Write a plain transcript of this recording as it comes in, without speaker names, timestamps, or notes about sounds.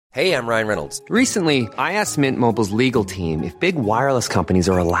Hey, I'm Ryan Reynolds. Recently, I asked Mint Mobile's legal team if big wireless companies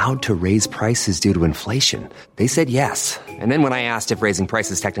are allowed to raise prices due to inflation. They said yes. And then when I asked if raising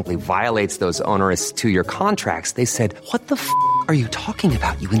prices technically violates those onerous two-year contracts, they said, "What the f*** are you talking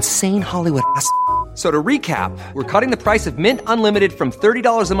about, you insane Hollywood ass?" So to recap, we're cutting the price of Mint Unlimited from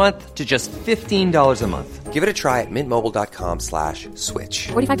 $30 a month to just $15 a month. Give it a try at mintmobile.com/switch.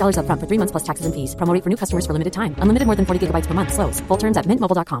 $45 up front for 3 months plus taxes and fees. Promo rate for new customers for limited time. Unlimited more than 40 gigabytes per month. Slows full terms at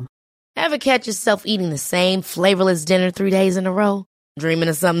mintmobile.com. Ever catch yourself eating the same flavorless dinner 3 days in a row? Dreaming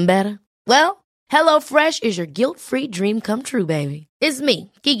of something better? Well, HelloFresh is your guilt-free dream come true, baby. It's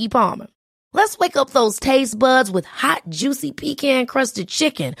me, Keke Palmer. Let's wake up those taste buds with hot, juicy pecan-crusted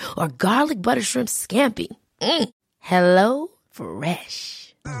chicken or garlic butter shrimp scampi. Hello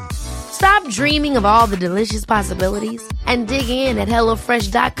Fresh. Stop dreaming of all the delicious possibilities and dig in at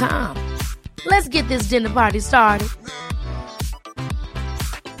HelloFresh.com. Let's get this dinner party started.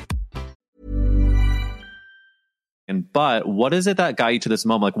 But what is it that got you to this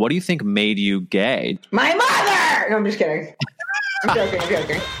moment? Like, what do you think made you gay? My mother! No, I'm just kidding. I'm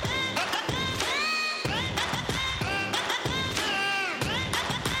joking.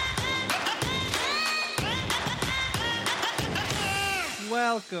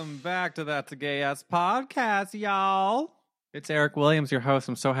 Welcome back to That's a Gay Ass Podcast, y'all. It's Eric Williams, your host.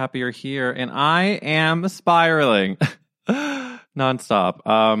 I'm so happy you're here. And I am spiraling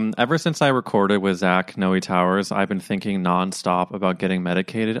nonstop. Ever since I recorded with Zach Noe Towers, I've been thinking nonstop about getting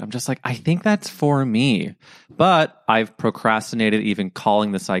medicated. I'm just like, I think that's for me. But I've procrastinated even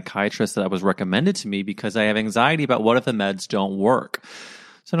calling the psychiatrist that was recommended to me because I have anxiety about what if the meds don't work.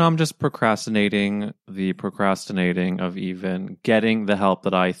 So now I'm just procrastinating of even getting the help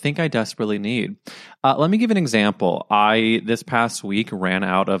that I think I desperately need. Let me give an example. I, this past week, ran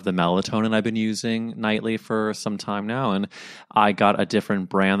out of the melatonin I've been using nightly for some time now, and I got a different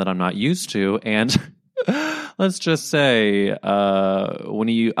brand that I'm not used to. And let's just say when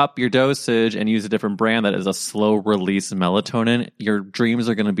you up your dosage and use a different brand that is a slow-release melatonin, your dreams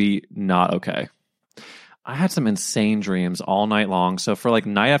are going to be not okay. I had some insane dreams all night long. So for like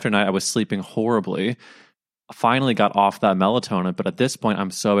night after night, I was sleeping horribly. I finally got off that melatonin, but at this point, I'm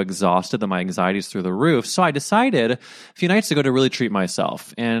so exhausted that my anxiety is through the roof. So I decided a few nights ago to really treat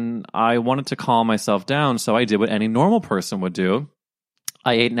myself. And I wanted to calm myself down, so I did what any normal person would do.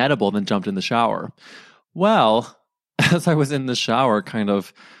 I ate an edible, then jumped in the shower. Well, as I was in the shower, kind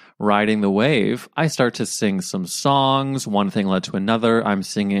of riding the wave, I start to sing some songs. One thing led to another. I'm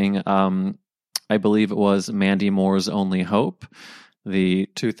singing I believe it was Mandy Moore's Only Hope, the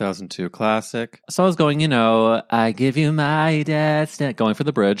 2002 classic. So I was going, I give you my destiny, going for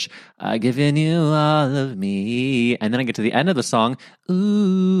the bridge. I giving you all of me. And then I get to the end of the song.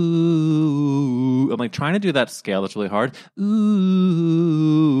 Ooh. I'm like trying to do that scale that's really hard. Ooh.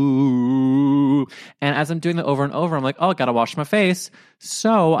 And as I'm doing that over and over, I'm like, oh, I gotta wash my face.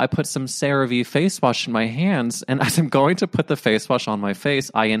 So I put some CeraVe face wash in my hands. And as I'm going to put the face wash on my face,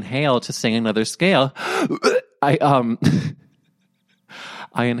 I inhale to sing another scale. I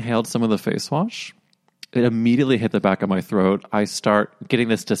inhaled some of the face wash. It immediately hit the back of my throat. I start getting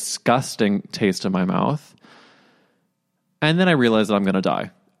this disgusting taste in my mouth. And then I realize that I'm going to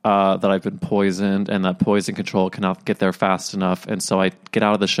die, that I've been poisoned and that poison control cannot get there fast enough. And so I get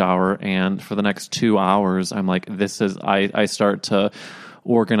out of the shower, and for the next 2 hours, I'm like, I start to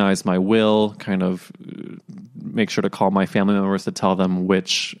organize my will, kind of make sure to call my family members to tell them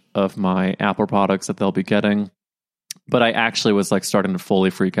which of my Apple products that they'll be getting. But I actually was like starting to fully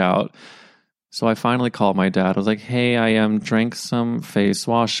freak out. So I finally called my dad. I was like, hey, I drank some face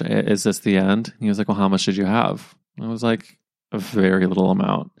wash. Is this the end? He was like, well, how much did you have? I was like, a very little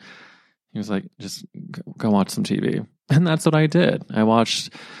amount. He was like, just go watch some TV. And that's what I did. I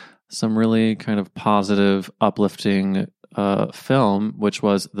watched some really kind of positive, uplifting film, which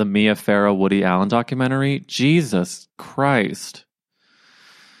was the Mia Farrow Woody Allen documentary. Jesus Christ.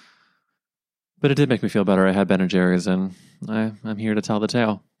 But it did make me feel better. I had Ben & Jerry's, and I'm here to tell the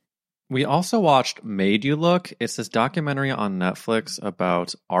tale. We also watched Made You Look. It's this documentary on Netflix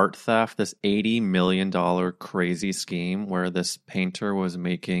about art theft, this $80 million crazy scheme where this painter was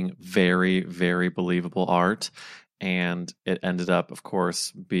making very, very believable art. And it ended up, of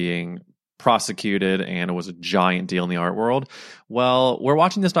course, being prosecuted, and it was a giant deal in the art world. Well, we're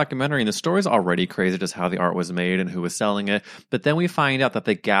watching this documentary, and the story's already crazy, just how the art was made and who was selling it. But then we find out that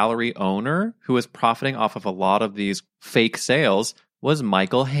the gallery owner, who was profiting off of a lot of these fake sales, was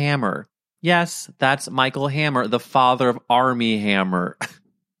Michael Hammer. Yes, that's Michael Hammer, the father of Armie Hammer.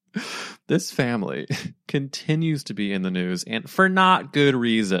 This family continues to be in the news, and for not good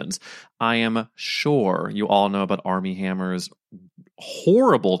reasons. I am sure you all know about Armie Hammer's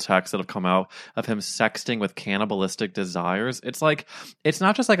horrible texts that have come out of him sexting with cannibalistic desires. It's like, it's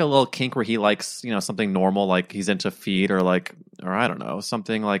not just like a little kink where he likes, something normal, like he's into feet, or I don't know,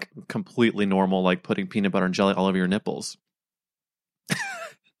 something like completely normal, like putting peanut butter and jelly all over your nipples.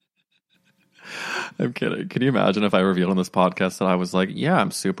 I'm kidding. Can you imagine if I revealed on this podcast that I was like, yeah,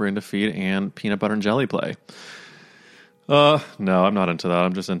 I'm super into feet and peanut butter and jelly play? No, I'm not into that.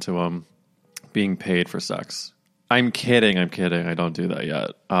 I'm just into being paid for sex. I'm kidding. I don't do that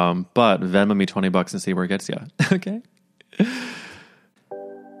yet. But Venmo me $20 and see where it gets you. Okay.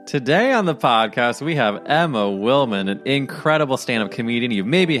 Today on the podcast, we have Emma Willmann, an incredible stand-up comedian. You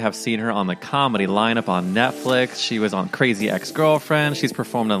maybe have seen her on the Comedy Lineup on Netflix. She was on Crazy Ex-Girlfriend. She's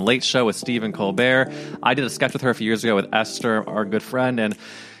performed on Late Show with Stephen Colbert. I did a sketch with her a few years ago with Esther, our good friend, and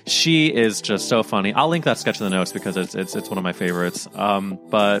she is just so funny. I'll link that sketch in the notes because it's one of my favorites.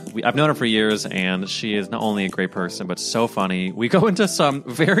 But I've known her for years, and she is not only a great person, but so funny. We go into some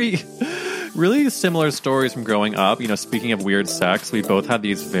really similar stories from growing up. Speaking of weird sex, we both had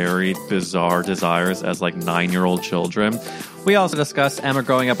these very bizarre desires as 9-year-old children. We also discuss Emma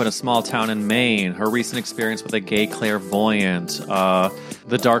growing up in a small town in Maine, her recent experience with a gay clairvoyant,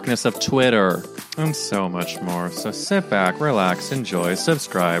 the darkness of Twitter, and so much more. So sit back, relax, enjoy,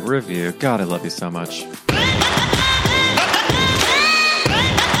 subscribe, review. God, I love you so much.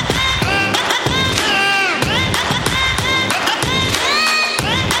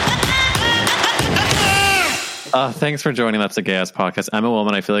 Thanks for joining That's a Gay Ass Podcast. Emma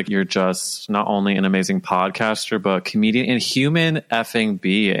Willmann, I feel like you're just not only an amazing podcaster, but comedian and human effing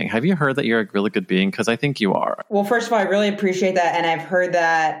being. Have you heard that you're a really good being? Because I think you are. Well, first of all, I really appreciate that. And I've heard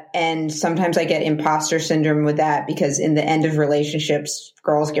that. And sometimes I get imposter syndrome with that because in the end of relationships,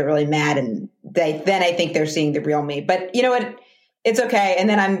 girls get really mad. And then I think they're seeing the real me. But you know what? It's okay. And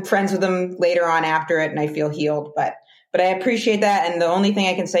then I'm friends with them later on after it and I feel healed. But I appreciate that. And the only thing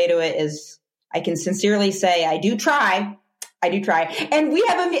I can say to it is, I can sincerely say I do try. And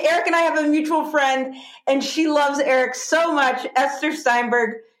Eric and I have a mutual friend, and she loves Eric so much. Esther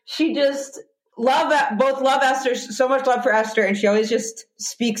Steinberg. She just love Esther, so much love for Esther, and she always just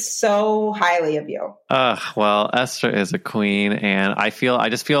speaks so highly of you. Well, Esther is a queen, and I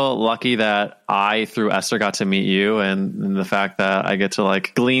just feel lucky that I, through Esther, got to meet you, and the fact that I get to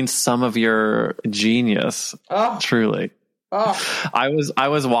glean some of your genius. Oh, truly. Oh. I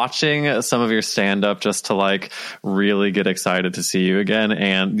was watching some of your stand-up just to really get excited to see you again,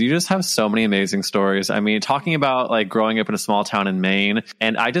 and you just have so many amazing stories. I mean, talking about growing up in a small town in Maine,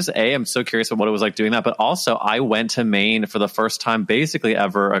 and I'm so curious about what it was like doing that, but also I went to Maine for the first time basically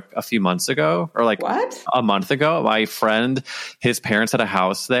ever a few months ago, or what? A month ago. My friend, his parents had a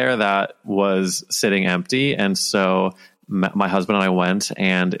house there that was sitting empty, and so my husband and I went,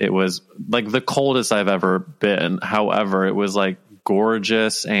 and it was the coldest I've ever been. However, it was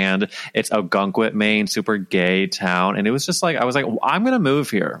gorgeous, and it's Ogunquit, Maine, super gay town. And it was just I was I'm going to move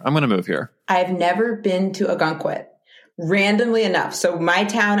here. I've never been to Ogunquit, randomly enough. So my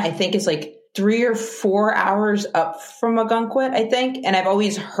town, I think, is 3 or 4 hours up from Ogunquit, I think. And I've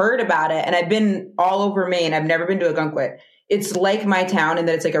always heard about it. And I've been all over Maine. I've never been to Ogunquit. It's like my town in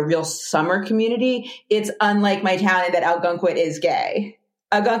that it's a real summer community. It's unlike my town in that Ogunquit is gay.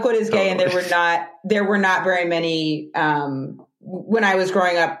 Ogunquit is gay, and there were not very many when I was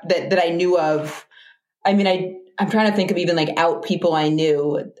growing up that I knew of. I mean, I'm trying to think of even out people I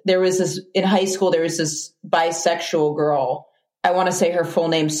knew. There was this in high school. There was this bisexual girl. I want to say her full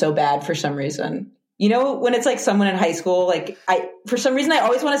name so bad for some reason. When it's someone in high school, for some reason I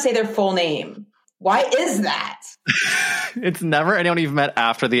always want to say their full name. Why is that? It's never anyone you've met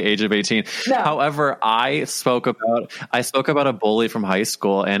after the age of 18. No. However, I spoke about a bully from high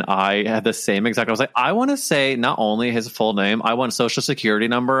school, and I had the same exact. I was I want to say not only his full name, I want social security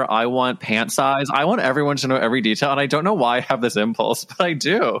number, I want pant size, I want everyone to know every detail, and I don't know why I have this impulse, but I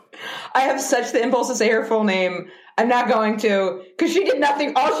do. I have such the impulse to say her full name. I'm not going to, because she did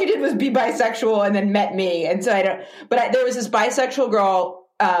nothing. All she did was be bisexual and then met me, and so I don't. But there was this bisexual girl.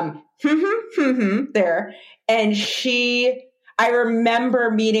 There. And I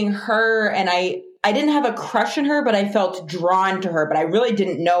remember meeting her, and I didn't have a crush on her, but I felt drawn to her, but I really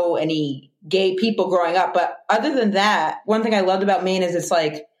didn't know any gay people growing up. But other than that, one thing I loved about Maine is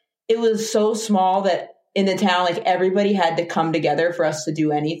it was so small that in the town, everybody had to come together for us to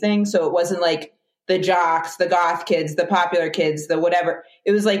do anything. So it wasn't the jocks, the goth kids, the popular kids, the whatever.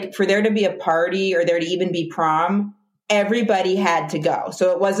 It was for there to be a party or there to even be prom, everybody had to go.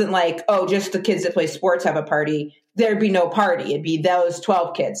 So it wasn't just the kids that play sports have a party. There'd be no party. It'd be those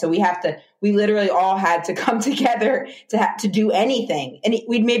 12 kids. So we literally all had to come together to do anything. And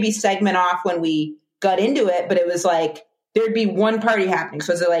we'd maybe segment off when we got into it, but it was there'd be one party happening.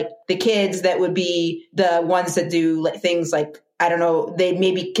 So is it like the kids that would be the ones that do things like, I don't know, they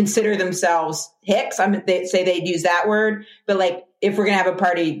maybe consider themselves hicks. They say they'd use that word, but like if we're going to have a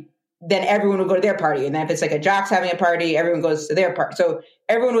party, then everyone would go to their party. And then if it's like a jocks having a party, everyone goes to their party. So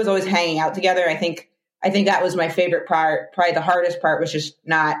everyone was always hanging out together. I think that was my favorite part. Probably the hardest part was just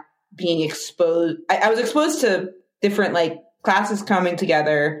not being exposed. I was exposed to different like classes coming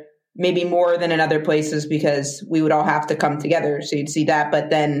together, maybe more than in other places because we would all have to come together. So you'd see that. But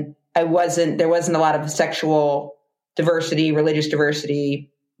then there wasn't a lot of sexual diversity, religious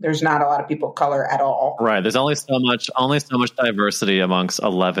diversity. There's not a lot of people of color at all. Right. There's only so much diversity amongst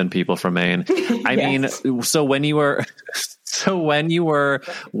 11 people from Maine. I mean, so when you were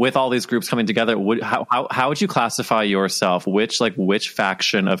with all these groups coming together, how would you classify yourself? Which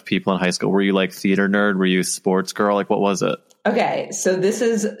faction of people in high school? Were you like theater nerd? Were you sports girl? Like, what was it? Okay.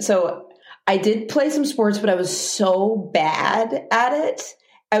 So I did play some sports, but I was so bad at it.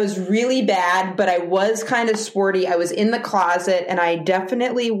 I was really bad, but I was kind of sporty. I was in the closet and I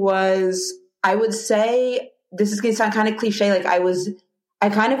definitely was, I would say, this is going to sound kind of cliche. Like I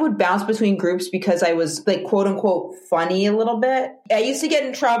kind of would bounce between groups because I was like, quote unquote, funny a little bit. I used to get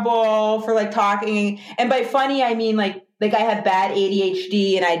in trouble for like talking. And by funny, I mean like I had bad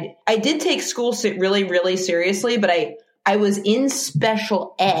ADHD and I did take school really, really seriously, but I was in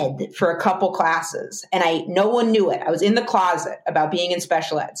special ed for a couple classes and no one knew it. I was in the closet about being in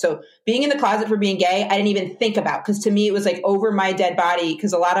special ed. So being in the closet for being gay, I didn't even think about because to me it was like over my dead body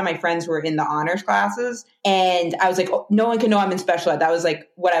because a lot of my friends were in the honors classes and I was like, oh, no one can know I'm in special ed. That was like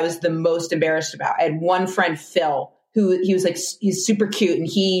what I was the most embarrassed about. I had one friend, Phil, who he's super cute and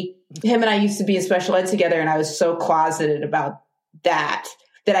him and I used to be in special ed together and I was so closeted about that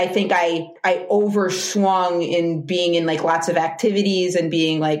I think I overswung in being in like lots of activities and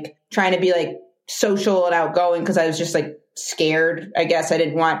being like trying to be like social and outgoing because I was just like scared. I guess I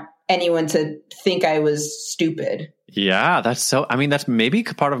didn't want anyone to think I was stupid. Yeah, that's maybe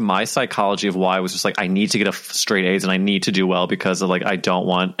part of my psychology of why I was just like, I need to get a straight A's and I need to do well because of like, I don't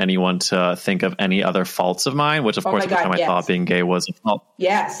want anyone to think of any other faults of mine, which of course at the time I thought being gay was a fault.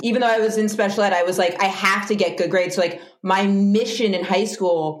 Yes. Even though I was in special ed, I was like, I have to get good grades. So like my mission in high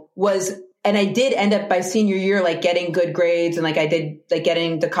school was, and I did end up by senior year, like getting good grades and like I did like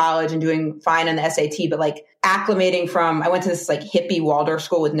getting to college and doing fine on the SAT, but like acclimating I went to this like hippie Waldorf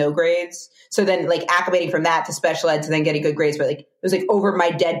school with no grades. So then like acclimating from that to special ed to then getting good grades, but like it was like over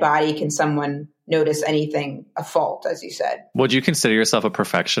my dead body. Can someone notice anything, a fault, as you said? Would you consider yourself a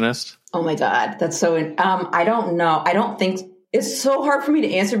perfectionist? Oh my God. That's so, I don't know. I don't think it's so hard for me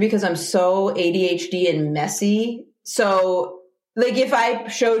to answer because I'm so ADHD and messy. So like if I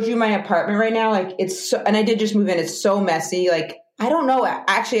showed you my apartment right now, like it's so, and I did just move in, it's so messy. Like, I don't know.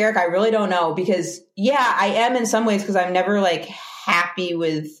 Actually, Eric, I really don't know because I am in some ways because I'm never like happy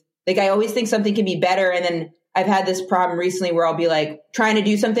with, like, I always think something can be better. And then I've had this problem recently where I'll be like trying to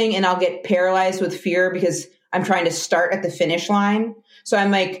do something and I'll get paralyzed with fear because I'm trying to start at the finish line. So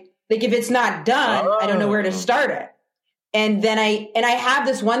I'm like if it's not done, I don't know where to start it. And then I have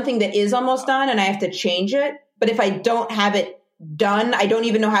this one thing that is almost done and I have to change it. But if I don't have it done, I don't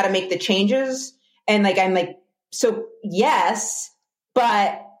even know how to make the changes. And like, I'm like, so yes,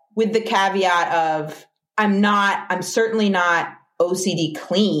 but with the caveat of I'm certainly not OCD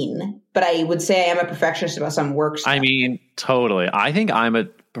clean, but I would say I am a perfectionist about some work stuff. I mean, totally. I think I'm a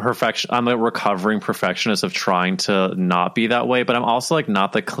recovering perfectionist of trying to not be that way, but I'm also like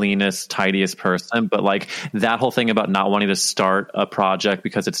not the cleanest, tidiest person. But like that whole thing about not wanting to start a project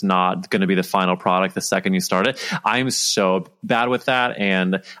because it's not going to be the final product the second you start it. I'm so bad with that.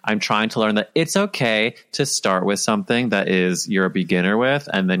 And I'm trying to learn that it's okay to start with something that is you're a beginner with,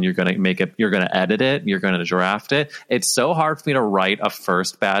 and then you're going to make it, you're going to edit it, you're going to draft it. It's so hard for me to write a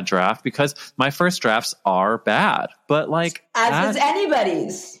first bad draft because my first drafts are bad, but like as is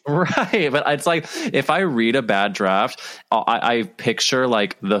anybody's. Right. But it's like, if I read a bad draft, I picture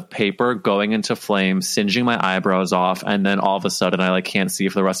like the paper going into flames, singeing my eyebrows off. And then all of a sudden I like can't see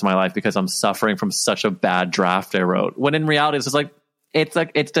for the rest of my life because I'm suffering from such a bad draft I wrote. When in reality, it's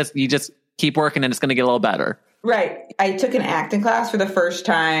just, you just keep working and it's going to get a little better. Right. I took an acting class for the first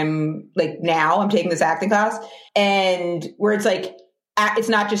time. Like now I'm taking this acting class and where it's like, it's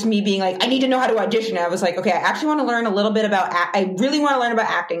not just me being like, I need to know how to audition. I was like, okay, I actually want to learn a little bit about, I really want to learn about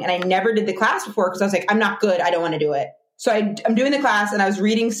acting. And I never did the class before because I was like, I'm not good. I don't want to do it. So I'm doing the class and I was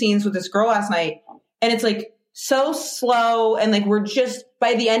reading scenes with this girl last night and it's like so slow. And like, we're just,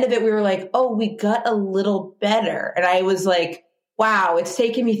 by the end of it, we were like, oh, we got a little better. And I was like, wow, it's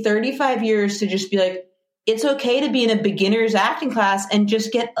taken me 35 years to just be like, it's okay to be in a beginner's acting class and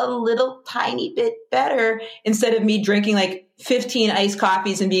just get a little tiny bit better instead of me drinking like 15 iced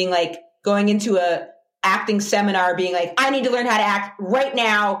coffees and being like going into a acting seminar being like, I need to learn how to act right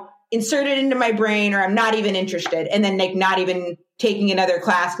now, insert it into my brain, or I'm not even interested. And then like not even taking another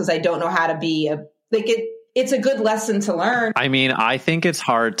class because I don't know how to be it's a good lesson to learn. I mean, I think it's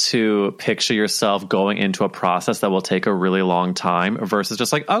hard to picture yourself going into a process that will take a really long time versus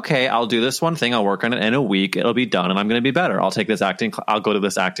just like, okay, I'll do this one thing. I'll work on it in a week. It'll be done and I'm going to be better. I'll take this I'll go to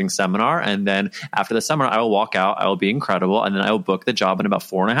this acting seminar. And then after the seminar, I will walk out. I will be incredible. And then I will book the job in about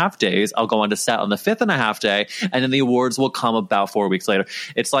 4.5 days. I'll go on to set on the 5.5 day. And then the awards will come about 4 weeks later.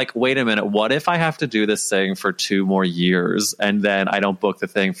 It's like, wait a minute. What if I have to do this thing for 2 more years and then I don't book the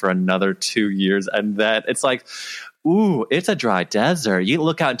thing for another 2 years? And then it's like, ooh, it's a dry desert. You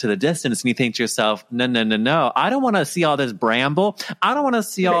look out into the distance and you think to yourself, no. I don't want to see all this bramble. I don't want to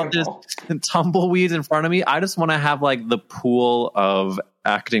see all this tumbleweeds in front of me. I just want to have like the pool of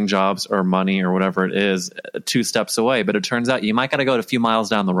acting jobs or money or whatever it is 2 steps away. But it turns out you might got to go a few miles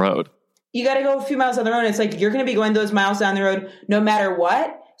down the road. You got to go a few miles down the road. It's like you're going to be going those miles down the road no matter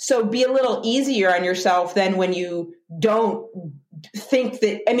what. So be a little easier on yourself than when you don't think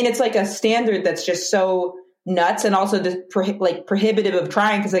that. I mean, it's like a standard that's just so nuts and also prohibitive of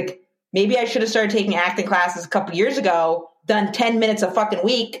trying because like maybe I should have started taking acting classes a couple years ago, done 10 minutes a fucking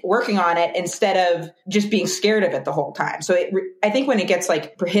week working on it instead of just being scared of it the whole time. So I think when it gets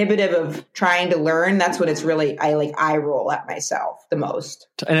like prohibitive of trying to learn, that's when it's really, I roll at myself the most.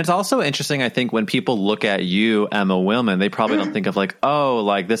 And it's also interesting, I think, when people look at you, Emma Willmann, they probably don't think of like, oh,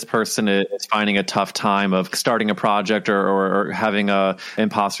 like this person is finding a tough time of starting a project or having a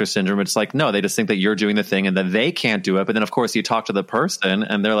imposter syndrome. It's like, no, they just think that you're doing the thing and that they can't do it. But then, of course, you talk to the person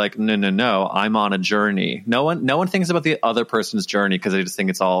and they're like, no, I'm on a journey. No one thinks about the other person's journey because they just think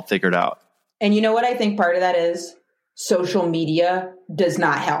it's all figured out. And you know what I think part of that is? Social media does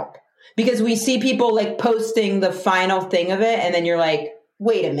not help because we see people like posting the final thing of it and then you're like,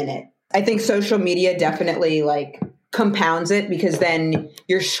 wait a minute. I think social media definitely like compounds it because then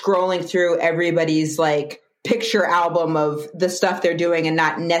you're scrolling through everybody's like picture album of the stuff they're doing and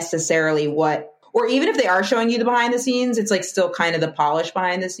not necessarily or even if they are showing you the behind the scenes, it's like still kind of the polished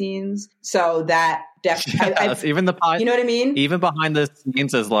behind the scenes. So that definitely, even the you know what I mean? Even behind the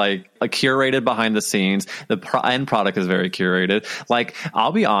scenes is like a curated behind the scenes. The end product is very curated. Like,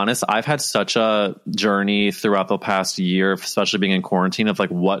 I'll be honest, I've had such a journey throughout the past year, especially being in quarantine, of like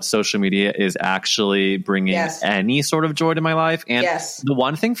what social media is actually bringing any sort of joy to my life. And the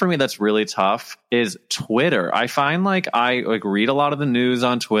one thing for me that's really tough is Twitter. I find like I like read a lot of the news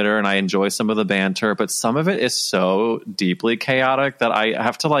on Twitter and I enjoy some of the banter, but some of it is so deeply chaotic that I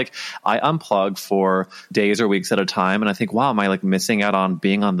have to I unplug for days or weeks at a time. And I think, wow, am I like missing out on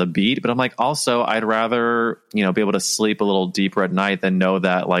being on the beat? But I'm like, also, I'd rather, be able to sleep a little deeper at night than know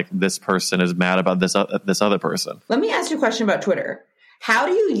that like this person is mad about this other person. Let me ask you a question about Twitter. How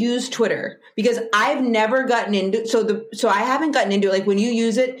do you use Twitter? Because I've never gotten into so I haven't gotten into it. Like when you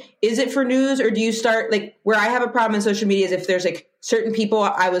use it, is it for news or do you start like where I have a problem in social media is if there's like certain people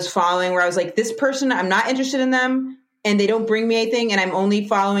I was following where I was like, this person, I'm not interested in them and they don't bring me anything and I'm only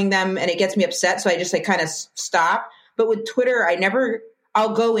following them and it gets me upset. So I just like kind of stop. But with Twitter,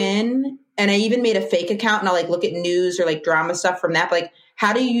 I'll go in and I even made a fake account and I'll like look at news or like drama stuff from that. But like,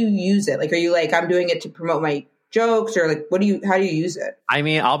 how do you use it? Like, are you like, I'm doing it to promote my jokes or like, how do you use it? I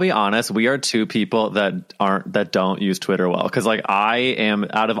mean, I'll be honest, we are two people that don't use Twitter well. Cause like I am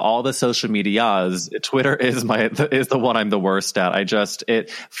out of all the social medias, Twitter is the one I'm the worst at.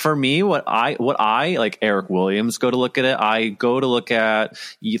 For me, what I like Eric Williams go to look at it. I go to look at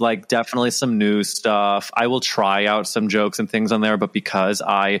like definitely some news stuff. I will try out some jokes and things on there, but because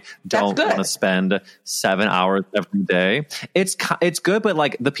I don't want to spend 7 hours every day, it's good. But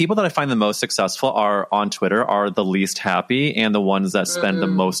like the people that I find the most successful are on Twitter are the least happy and the ones that spend the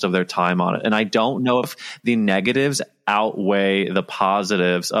most of their time on it. And I don't know if the negatives outweigh the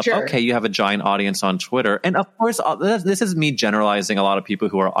positives of, okay, you have a giant audience on Twitter. And of course, this is me generalizing a lot of people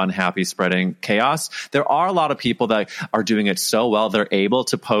who are unhappy spreading chaos. There are a lot of people that are doing it so well. They're able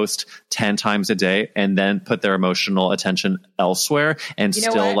to post 10 times a day and then put their emotional attention elsewhere and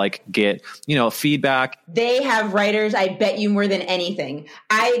still like get, feedback. They have writers, I bet you more than anything.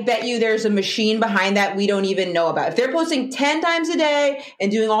 I bet you there's a machine behind that we don't even know about. If they're posting 10 times a day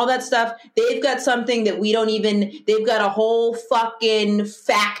and doing all that stuff, they've got something that they've got a whole fucking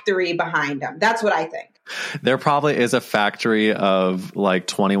factory behind them. That's what I think. There probably is a factory of like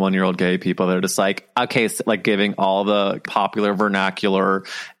 21-year-old gay people that are just like, okay, so like giving all the popular vernacular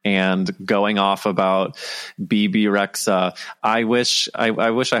and going off about BB Rexa. I wish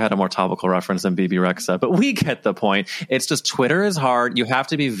I had a more topical reference than BB Rexa, but we get the point. It's just Twitter is hard. You have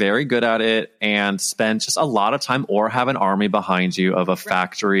to be very good at it and spend just a lot of time, or have an army behind you of a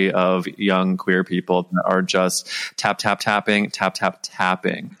factory of young queer people that are just tapping.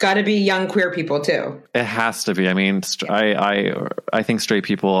 Got to be young queer people too. It has to be. I mean, I think straight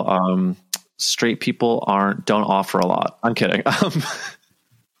people don't offer a lot. I'm kidding.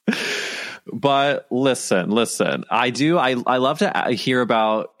 But listen, I love to hear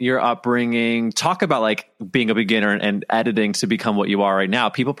about your upbringing, talk about like being a beginner and editing to become what you are right now.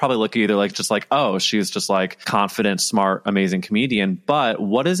 People probably look at you, they're like, just like, oh, she's just like confident, smart, amazing comedian. But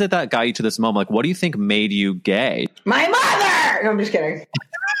what is it that got you to this moment? Like, what do you think made you gay? My mother! No, I'm just kidding.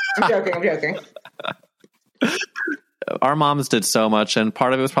 I'm joking. Our moms did so much, and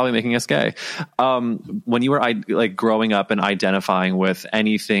part of it was probably making us gay. When you were like growing up and identifying with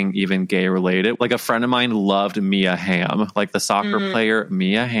anything even gay related, like a friend of mine loved Mia Hamm, like the soccer player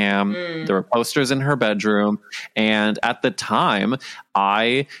Mia Hamm. There were posters in her bedroom, and at the time,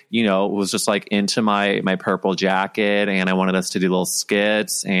 I, was just like into my purple jacket, and I wanted us to do little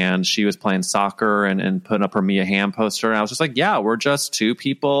skits, and she was playing soccer and putting up her Mia Hamm poster. And I was just like, yeah, we're just two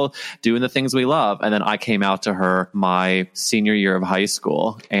people doing the things we love. And then I came out to her my senior year of high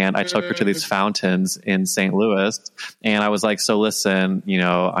school, and I took her to these fountains in St. Louis. And I was like, so listen,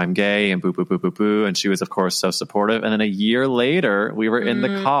 I'm gay, and boo, boo, boo, boo, boo. And she was, of course, so supportive. And then a year later, we were in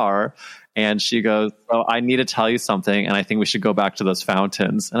the car, and she goes, oh, I need to tell you something, and I think we should go back to those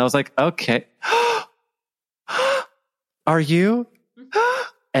fountains. And I was like, okay. Are you?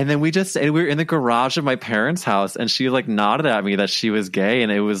 And then we were in the garage of my parents' house, and she like nodded at me that she was gay.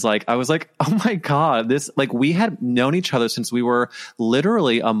 And it was like, I was like, oh my God, this, like, we had known each other since we were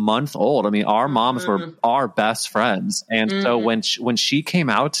literally a month old. I mean, our moms were our best friends. And so when she came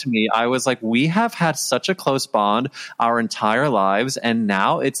out to me, I was like, we have had such a close bond our entire lives. And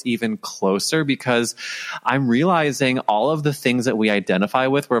now it's even closer because I'm realizing all of the things that we identify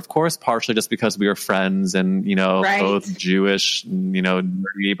with were, of course, partially just because we were friends and, right. both Jewish,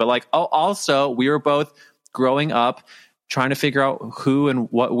 but like, also we were both growing up trying to figure out who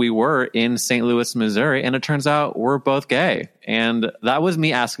and what we were in St. Louis, Missouri. And it turns out we're both gay. And that was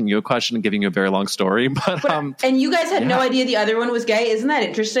me asking you a question and giving you a very long story. But and you guys had no idea the other one was gay. Isn't that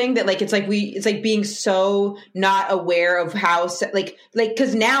interesting? That like, it's like being so not aware of how, like,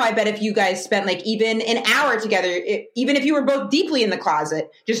 cause now I bet if you guys spent like even an hour together, even if you were both deeply in the closet,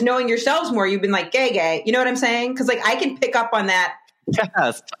 just knowing yourselves more, you've been like gay. You know what I'm saying? Cause like I can pick up on that.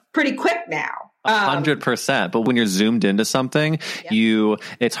 Yes. Pretty quick now. 100%. But when you're zoomed into something,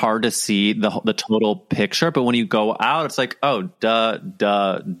 it's hard to see the total picture. But when you go out, it's like, oh, duh.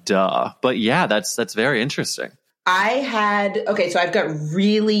 But yeah, that's very interesting. So I've got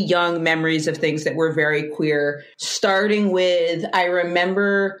really young memories of things that were very queer, starting with, I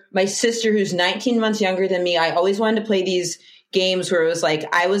remember my sister who's 19 months younger than me. I always wanted to play these games where it was like,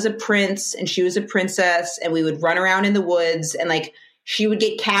 I was a prince and she was a princess, and we would run around in the woods, and like, she would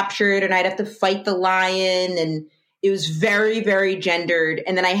get captured and I'd have to fight the lion. And it was very, very gendered.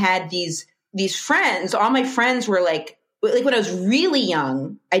 And then I had these friends. All my friends were like when I was really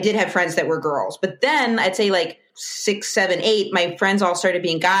young, I did have friends that were girls. But then I'd say like 6, 7, 8, my friends all started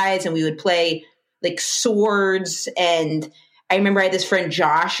being guys, and we would play like swords. And I remember I had this friend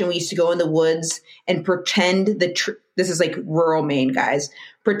Josh, and we used to go in the woods and pretend this is like rural Maine, guys.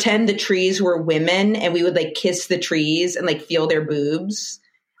 Pretend the trees were women, and we would like kiss the trees and like feel their boobs.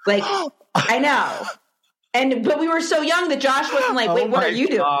 Like, I know. But we were so young that Josh wasn't like, wait, what are you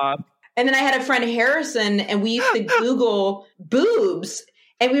doing? And then I had a friend Harrison, and we used to Google boobs,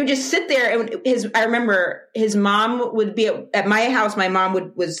 and we would just sit there. And I remember his mom would be at my house. My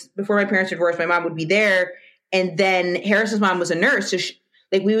mom was before my parents were divorced, my mom would be there. And then Harrison's mom was a nurse. So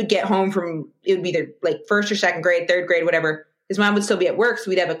we would get home it would be either like first or second grade, third grade, whatever. His mom would still be at work. So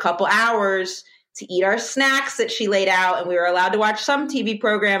we'd have a couple hours to eat our snacks that she laid out. And we were allowed to watch some TV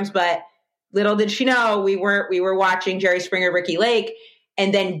programs, but little did she know we were watching Jerry Springer, Ricky Lake,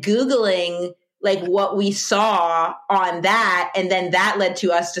 and then Googling like what we saw on that. And then that led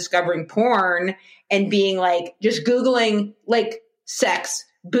to us discovering porn and being like, just Googling like sex,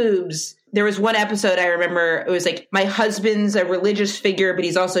 boobs. There was one episode I remember, it was like, my husband's a religious figure, but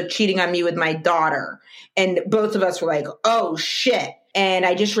he's also cheating on me with my daughter. And both of us were like, oh shit. And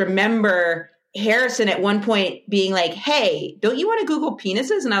I just remember Harrison at one point being like, hey, don't you want to Google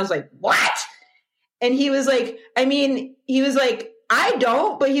penises? And I was like, what? And he was like, I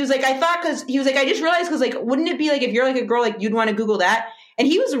don't, but he was like, I thought, cause he was like, I just realized, cause like, wouldn't it be like, if you're like a girl, like you'd want to Google that? And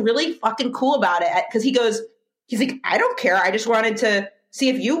he was really fucking cool about it. Cause he's like, I don't care. I just wanted to see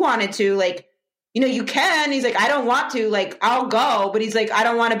if you wanted to, like, you know, you can. He's like, I don't want to, like, I'll go. But he's like, I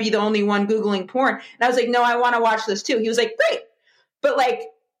don't want to be the only one Googling porn. And I was like, no, I want to watch this too. He was like, great. But like,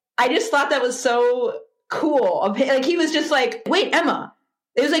 I just thought that was so cool. Like, he was just like, wait, Emma.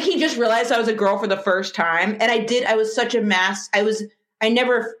 It was like, he just realized I was a girl for the first time. And I was such a mass. I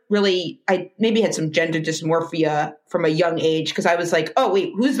maybe had some gender dysmorphia from a young age. Cause I was like, oh,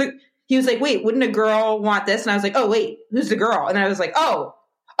 wait, he was like, wait, wouldn't a girl want this? And I was like, oh, wait, who's the girl? And I was like, well,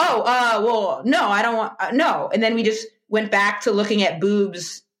 no, I don't want, no. And then we just went back to looking at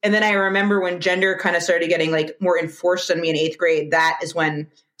boobs. And then I remember when gender kind of started getting like more enforced on me in 8th grade, that is when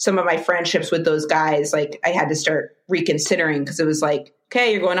some of my friendships with those guys, like, I had to start reconsidering, because it was like,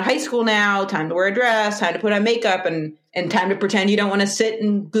 okay, you're going to high school now, time to wear a dress, time to put on makeup, and time to pretend you don't want to sit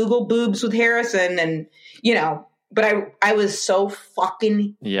and Google boobs with Harrison. And, you know, but I was so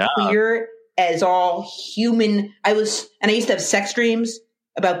fucking queer as all human. I used to have sex dreams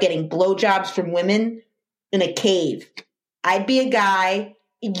about getting blowjobs from women in a cave. I'd be a guy,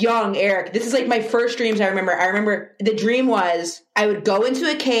 young Eric. This is like my first dreams I remember. I remember the dream was I would go into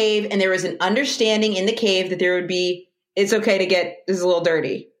a cave, and there was an understanding in the cave that there would be, it's okay to get, this is a little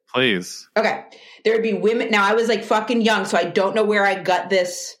dirty. Please. Okay. There would be women. Now, I was like fucking young, so I don't know where I got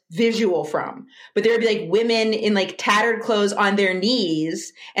this visual from, but there would be like women in like tattered clothes on their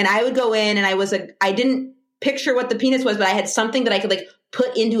knees. And I would go in, and I didn't picture what the penis was, but I had something that I could like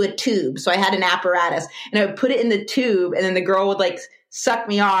put into a tube. So I had an apparatus, and I would put it in the tube, and then the girl would like suck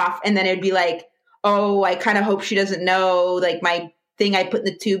me off. And then it'd be like, oh, I kind of hope she doesn't know, like, my thing I put in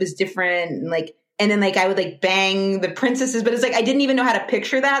the tube is different. And like, and then like I would like bang the princesses, but it's like I didn't even know how to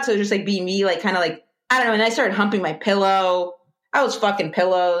picture that. So it was just like be me, like kind of like, I don't know. And I started humping my pillow. I was fucking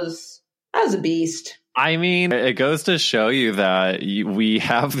pillows. I was a beast. I mean, it goes to show you that we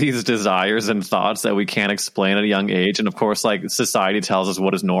have these desires and thoughts that we can't explain at a young age. And of course, like, society tells us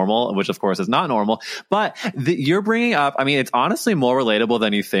what is normal, which of course is not normal. But you're bringing up, I mean, it's honestly more relatable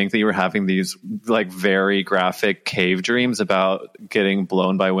than you think, that you were having these like very graphic cave dreams about getting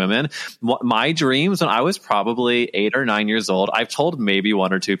blown by women. My dreams when I was probably 8 or 9 years old, I've told maybe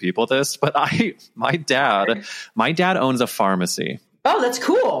 1 or 2 people this, but my dad owns a pharmacy. Oh, that's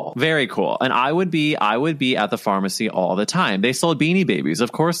cool. Very cool. And I would be at the pharmacy all the time. They sold Beanie Babies.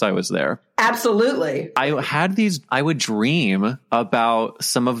 Of course I was there. Absolutely. I would dream about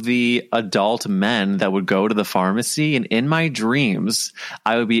some of the adult men that would go to the pharmacy. And in my dreams,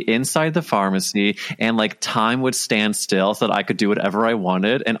 I would be inside the pharmacy, and like time would stand still so that I could do whatever I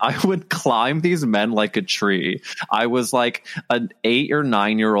wanted. And I would climb these men like a tree. I was like an 8 or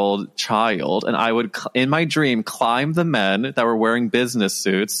 9 year old child. And I would, in my dream, climb the men that were wearing business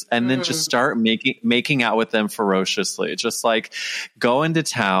suits, and then just start making out with them ferociously, just like go into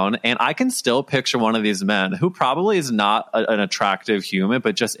town. And I can still picture one of these men who probably is not an attractive human,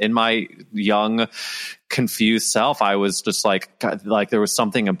 but just in my young, confused self, I was just like there was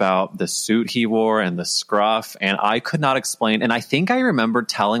something about the suit he wore and the scruff, and I could not explain. And I think I remember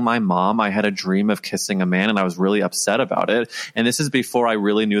telling my mom I had a dream of kissing a man, and I was really upset about it. And this is before I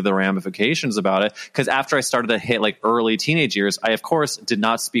really knew the ramifications about it, because after I started to hit like early teenage years, I of course did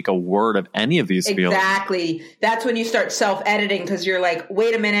not speak a word of any of these feelings. Exactly. That's when you start self-editing, because you're like,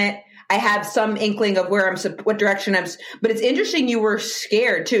 wait a minute, I have some inkling of what direction but it's interesting you were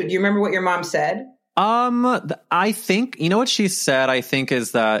scared too. Do you remember what your mom said? I think, you know what she said, I think,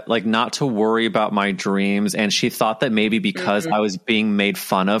 is that like not to worry about my dreams. And she thought that maybe because I was being made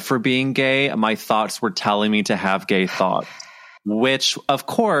fun of for being gay, my thoughts were telling me to have gay thoughts, which of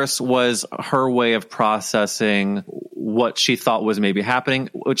course was her way of processing what she thought was maybe happening,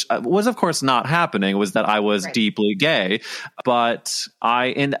 which was of course not happening, was that I was deeply gay. But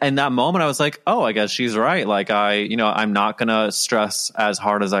in that moment, I was like, oh, I guess she's right. Like I'm not going to stress as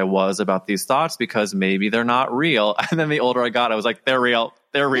hard as I was about these thoughts, because maybe they're not real. And then the older I got, I was like, they're real.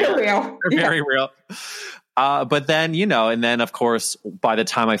 They're real. They're very real. But then, and then of course, by the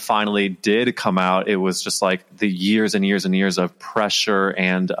time I finally did come out, it was just like the years and years and years of pressure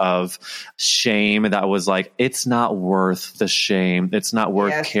and of shame that was like, it's not worth the shame. It's not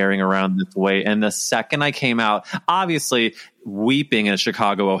worth carrying around this weight. And the second I came out, obviously weeping in a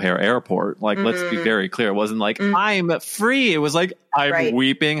Chicago O'Hare airport, like, let's be very clear. It wasn't like, I'm free. It was like, I'm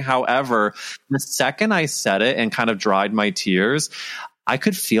weeping. However, the second I said it and kind of dried my tears, I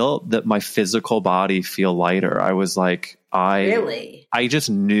could feel that my physical body feel lighter. I was like, I just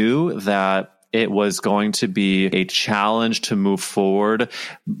knew that it was going to be a challenge to move forward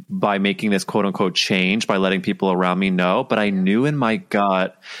by making this quote unquote change, by letting people around me know. But I knew in my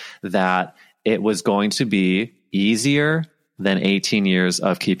gut that it was going to be easier than 18 years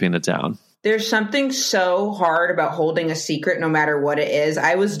of keeping it down. There's something so hard about holding a secret, no matter what it is.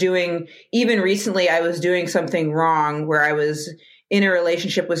 Even recently, I was doing something wrong where I was in a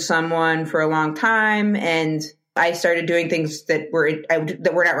relationship with someone for a long time, and I started doing things that were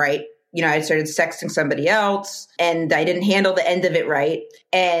not right. You know, I started sexting somebody else, and I didn't handle the end of it right.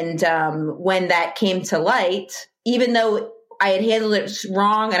 And when that came to light, even though I had handled it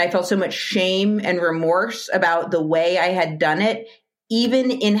wrong and I felt so much shame and remorse about the way I had done it,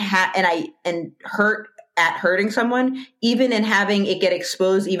 even in hurt at hurting someone, even in having it get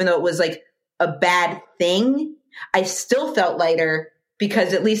exposed, even though it was like a bad thing, I still felt lighter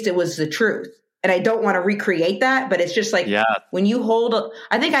because at least it was the truth. And I don't want to recreate that, but it's just like when you hold,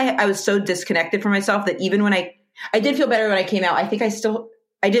 I think I was so disconnected from myself that even when I did feel better when I came out, I think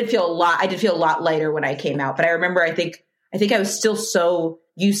I did feel a lot lighter when I came out. But I remember, I think I was still so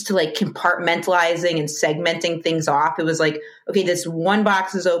used to like compartmentalizing and segmenting things off. It was like, okay, this one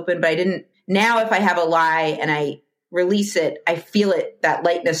box is open, but I didn't. Now, if I have a lie and I release it, I feel that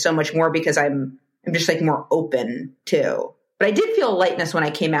lightness so much more because I'm just like more open too. But I did feel lightness when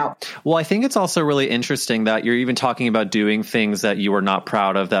I came out. Well, I think it's also really interesting that you're even talking about doing things that you were not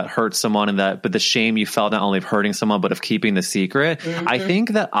proud of that hurt someone, but the shame you felt not only of hurting someone, but of keeping the secret. Mm-hmm. I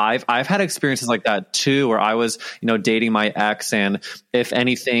think that I've had experiences like that too, where I was, dating my ex, and if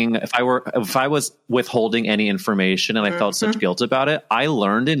anything, if I was withholding any information and I felt such guilt about it, I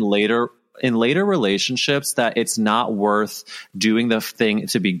learned in later relationships that it's not worth doing the thing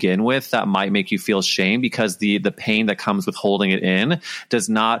to begin with that might make you feel shame, because the pain that comes with holding it in does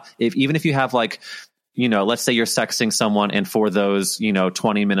not, even if you have like, let's say you're sexting someone and for those,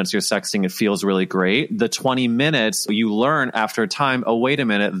 20 minutes you're sexting, it feels really great. The 20 minutes you learn after a time, oh, wait a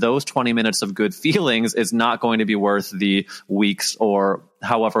minute, those 20 minutes of good feelings is not going to be worth the weeks or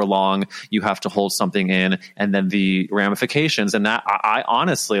however long you have to hold something in, and then the ramifications. And that I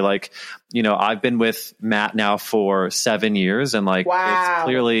honestly, I've been with Matt now for 7 years, and It's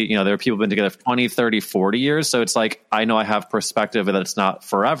clearly, there are people who've been together for 20, 30, 40 years. So it's like, I know I have perspective that it's not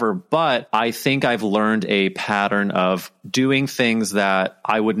forever, but I think I've learned a pattern of doing things that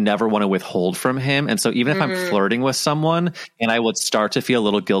I would never want to withhold from him. And so even if I'm flirting with someone and I would start to feel a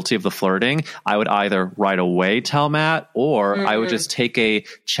little guilty of the flirting, I would either right away tell Matt, or I would just take a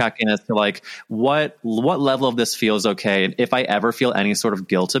check-in as to what level of this feels okay. And if I ever feel any sort of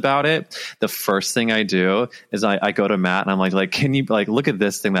guilt about it, the first thing I do is I go to Matt and I'm like, can you look at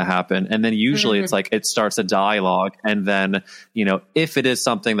this thing that happened? And then usually it's it starts a dialogue. And then, if it is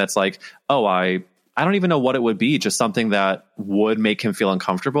something that's I don't even know what it would be, just something that would make him feel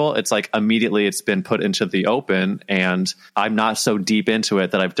uncomfortable, it's immediately it's been put into the open, and I'm not so deep into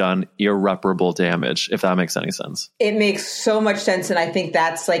it that I've done irreparable damage, if that makes any sense. It makes so much sense. And I think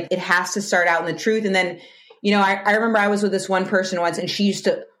that's it has to start out in the truth. And then, I remember I was with this one person once, and she used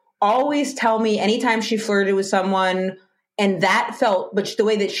to always tell me anytime she flirted with someone, and that felt, but the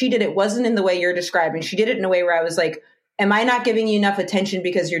way that she did it wasn't in the way you're describing. She did it in a way where I was like, am I not giving you enough attention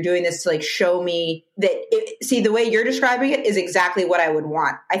because you're doing this to show me that the way you're describing it is exactly what I would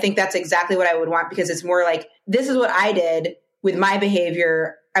want. I think that's exactly what I would want, because it's more this is what I did with my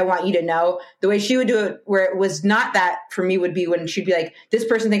behavior. I want you to know. The way she would do it, where it was not that for me, would be when she'd be like, this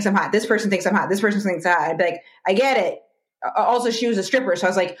person thinks I'm hot. This person thinks I'm hot. This person thinks I'm hot. I'd be like, I get it. Also, she was a stripper. So I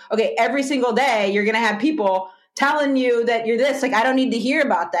was like, okay, every single day you're going to have people telling you that you're this. I don't need to hear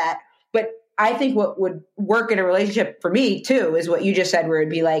about that. But I think what would work in a relationship for me too is what you just said, where it'd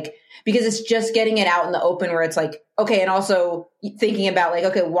be because it's just getting it out in the open, where it's okay. And also thinking about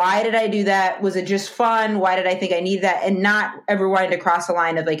okay, why did I do that? Was it just fun? Why did I think I need that? And not ever wanting to cross the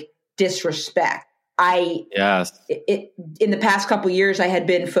line of disrespect. In the past couple of years, I had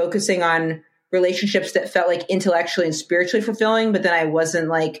been focusing on relationships that felt intellectually and spiritually fulfilling, but then I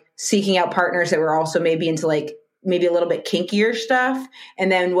wasn't seeking out partners that were also maybe into maybe a little bit kinkier stuff.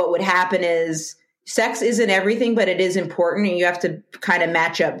 And then what would happen is sex isn't everything, but it is important. And you have to kind of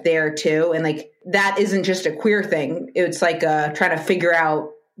match up there too. And that isn't just a queer thing. It's trying to figure out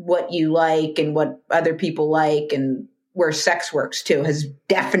what you like and what other people like, and where sex works too has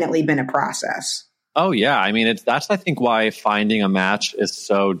definitely been a process. Oh yeah. I mean, that's, I think, why finding a match is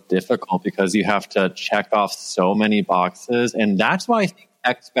so difficult, because you have to check off so many boxes. And that's why I think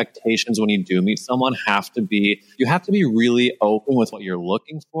expectations when you do meet someone you have to be really open with what you're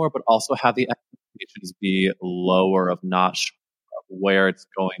looking for, but also have the expectations be lower of not sure of where it's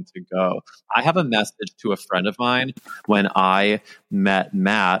going to go. I have a message to a friend of mine when I met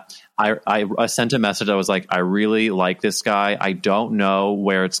Matt. I sent a message. I was like, I really like this guy. I don't know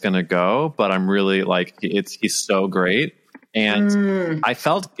where it's going to go, but I'm really he's so great. And I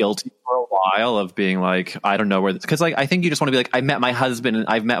felt guilty for a while while of being like, I don't know where this, because like I think you just want to be like, I met my husband and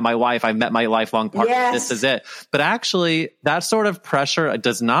I've met my wife, I've met my lifelong partner. Yes. This is it. But actually, that sort of pressure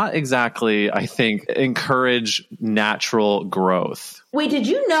does not exactly, I think, encourage natural growth. Wait, did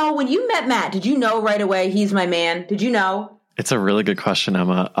you know when you met Matt? Did you know right away he's my man? Did you know? It's a really good question,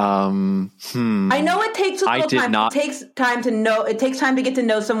 Emma. I know it takes a little time. It takes time to know. It takes time to get to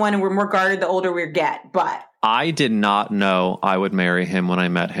know someone, and we're more guarded the older we get. But I did not know I would marry him when I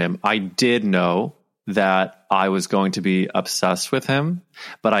met him. I did know that I was going to be obsessed with him,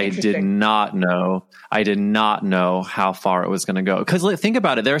 but I did not know how far it was going to go. Because think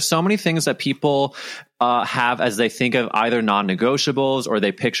about it. There are so many things that people have as they think of either non-negotiables or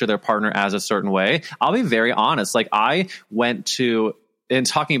they picture their partner as a certain way. I'll be very honest. Like I went to, in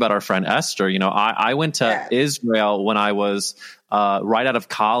talking about our friend Esther, you know, I went to Israel when I was right out of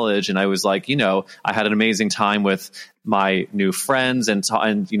college, and I was like, you know, I had an amazing time with my new friends, and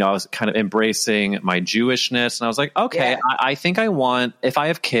you know, I was kind of embracing my Jewishness, and I was like, okay, I think I want, if I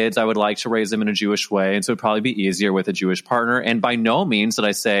have kids, I would like to raise them in a Jewish way, and so it'd probably be easier with a Jewish partner. And by no means did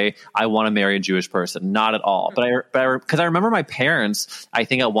I say I want to marry a Jewish person, not at all. But because I remember my parents, I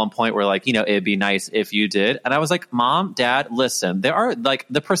think at one point were like, you know, it'd be nice if you did, and I was like, Mom, Dad, listen, there are like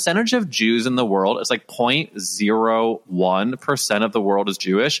the percentage of Jews in the world is like 0.01% of the world is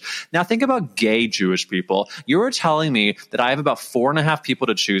Jewish. Now think about gay Jewish people. You were telling me that I have about 4.5 people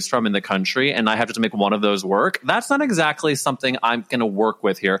to choose from in the country, and I have to make one of those work. That's not exactly something I'm going to work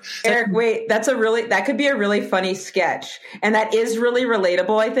with here. Eric, wait, that could be a really funny sketch. And that is really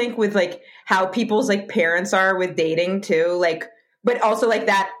relatable, I think, with like how people's like parents are with dating too. Like, but also like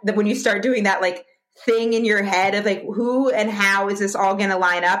that when you start doing that, like thing in your head of like, who and how is this all going to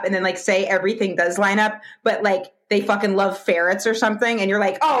line up? And then like say everything does line up, but like they fucking love ferrets or something. And you're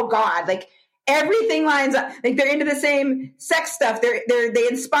like, oh God, like everything lines up. Like they're into the same sex stuff. They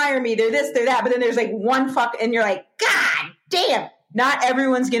inspire me. They're this, they're that. But then there's like one and you're like, God damn, not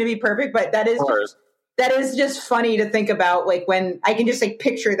everyone's going to be perfect, but that is just funny to think about. Like when I can just like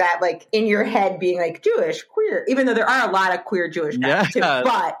picture that like in your head being like Jewish, queer, even though there are a lot of queer Jewish guys too,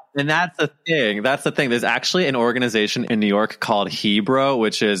 but. And that's the thing. There's actually an organization in New York called Hebrew,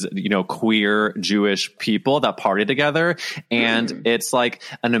 which is, you know, queer Jewish people that party together. And it's like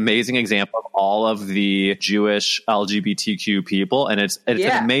an amazing example of all of the Jewish LGBTQ people. And it's an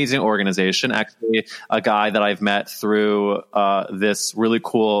amazing organization. Actually, a guy that I've met through this really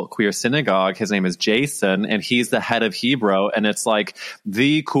cool queer synagogue, his name is Jason, and he's the head of Hebrew. And it's like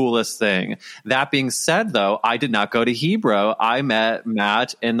the coolest thing. That being said, though, I did not go to Hebrew. I met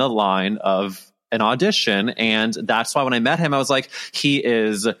Matt in the line of an audition, and that's why when I met him I was like, he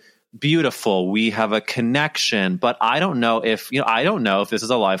is beautiful, we have a connection, but I don't know if this is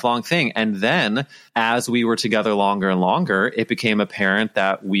a lifelong thing. And then as we were together longer and longer, it became apparent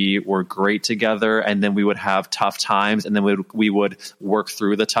that we were great together, and then we would have tough times, and then we would work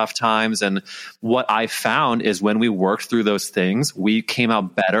through the tough times. And what I found is when we worked through those things, we came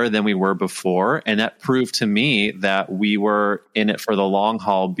out better than we were before. And that proved to me that we were in it for the long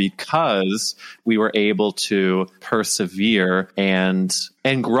haul because we were able to persevere and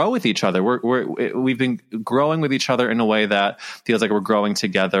grow with each other. We've been growing with each other in a way that feels like we're growing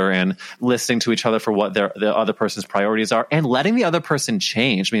together, and listening to each other for what the other person's priorities are, and letting the other person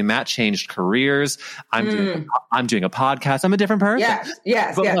change. I mean, Matt changed careers. I'm doing a podcast. I'm a different person.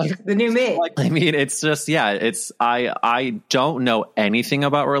 Yes. Like, the new me. I mean, it's just, I don't know anything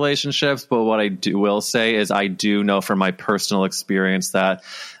about relationships, but what I will say is I do know from my personal experience that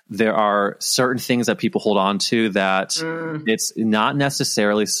there are certain things that people hold on to that it's not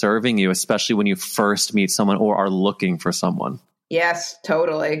necessarily serving you, especially when you first meet someone or are looking for someone. Yes,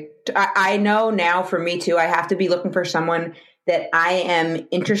 totally. I know now for me too, I have to be looking for someone that I am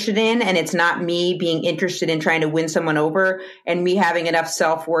interested in, and it's not me being interested in trying to win someone over, and me having enough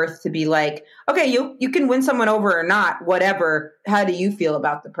self-worth to be like, okay, you can win someone over or not, whatever. How do you feel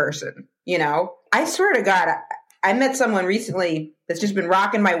about the person? You know, I swear to God, I met someone recently that's just been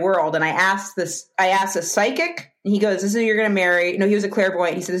rocking my world. And I asked a psychic, and he goes, this is who you're going to marry. No, he was a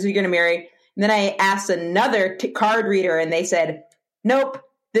clairvoyant. He said, this is who you're going to marry. And then I asked another card reader, and they said, nope,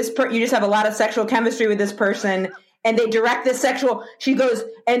 you just have a lot of sexual chemistry with this person. And they direct the sexual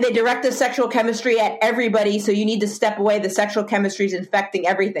chemistry at everybody. So you need to step away. The sexual chemistry is infecting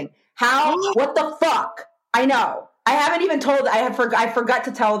everything. How? What the fuck? I know. I haven't even told, I forgot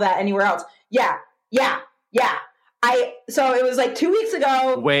to tell that anywhere else. Yeah. So it was like 2 weeks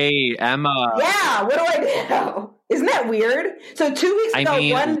ago. Wait, Emma. Yeah, what do I do? Isn't that weird? So 2 weeks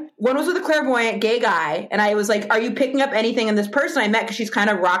ago, one was with a clairvoyant gay guy, and I was like, are you picking up anything in this person I met? Because she's kind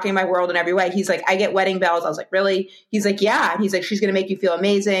of rocking my world in every way. He's like, I get wedding bells. I was like, really? He's like, yeah. And he's like, she's going to make you feel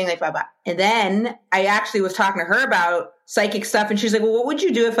amazing, like, blah, blah. And then I actually was talking to her about psychic stuff, and she's like, well, what would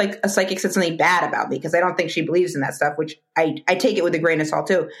you do if like a psychic said something bad about me? Because I don't think she believes in that stuff, which I take it with a grain of salt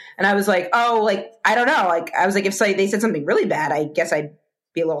too. And I was like, oh, like, I don't know. Like, I was like, if they said something really bad, I guess I'd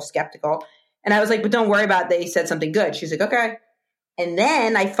be a little skeptical. And I was like, but don't worry about it. They said something good. She's like, okay. And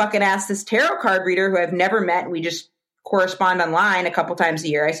then I fucking asked this tarot card reader who I've never met. We just correspond online a couple times a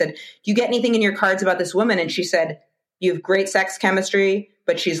year. I said, do you get anything in your cards about this woman? And she said, you have great sex chemistry,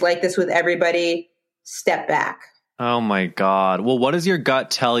 but she's like this with everybody. Step back. Oh my God. Well, what does your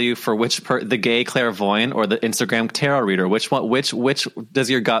gut tell you for the gay clairvoyant or the Instagram tarot reader? Which does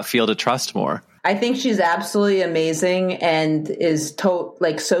your gut feel to trust more? I think she's absolutely amazing and is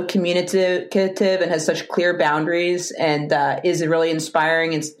so communicative and has such clear boundaries and is really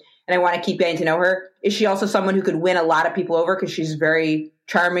inspiring. And I want to keep getting to know her. Is she also someone who could win a lot of people over because she's very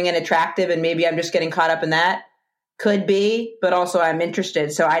charming and attractive? And maybe I'm just getting caught up in that. Could be, but also I'm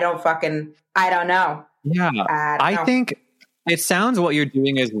interested. So I don't know. Yeah, I think it sounds what you're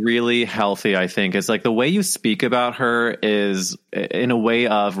doing is really healthy. I think it's like the way you speak about her is in a way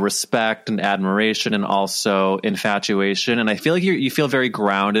of respect and admiration and also infatuation. And I feel like you feel very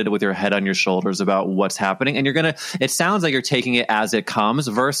grounded with your head on your shoulders about what's happening. And it sounds like you're taking it as it comes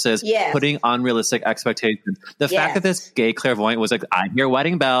versus putting unrealistic expectations. The fact that this gay clairvoyant was like, I hear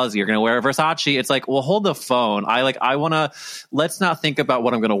wedding bells, you're going to wear a Versace. It's like, well, hold the phone. Let's not think about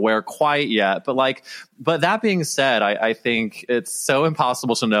what I'm going to wear quite yet. But that being said, I think it's so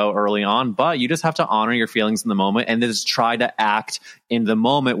impossible to know early on, but you just have to honor your feelings in the moment and just try to act in the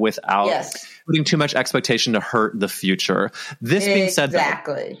moment without putting too much expectation to hurt the future. This being said,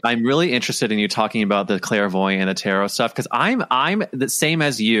 I'm really interested in you talking about the clairvoyant and the tarot stuff because I'm the same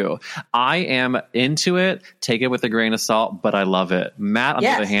as you. I am into it. Take it with a grain of salt, but I love it. Matt, on the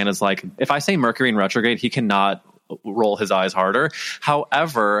other hand, is like, if I say Mercury in retrograde, he cannot roll his eyes harder.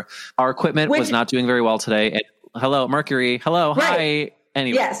 However, our equipment was not doing very well today. And hello, Mercury. Hello. Hi.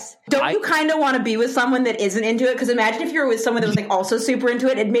 Anyway. Yes. Don't you kind of want to be with someone that isn't into it? Because imagine if you were with someone that was like also super into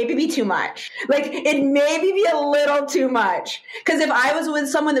it, it'd maybe be too much. Like it'd maybe be a little too much. Because if I was with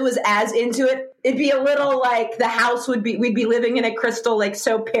someone that was as into it, it'd be a little like the house we'd be living in a crystal, like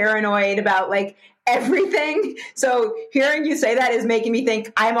so paranoid about like everything. So hearing you say that is making me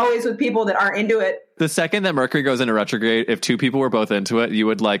think I'm always with people that aren't into it. The second that Mercury goes into retrograde, if two people were both into it, you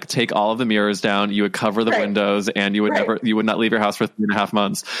would like take all of the mirrors down, you would cover the windows, and you would not leave your house for 3.5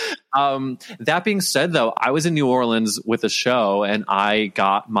 months. That being said, though, I was in New Orleans with a show and I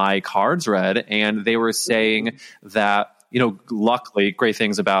got my cards read, and they were saying that, luckily, great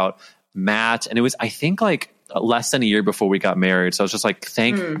things about Matt. And it was, I think, like less than a year before we got married. So I was just like,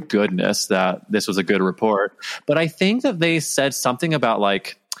 thank goodness that this was a good report. But I think that they said something about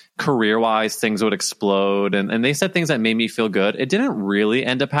like, career-wise, things would explode, and they said things that made me feel good. It didn't really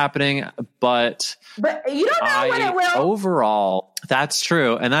end up happening, but you don't know when it will. Overall, that's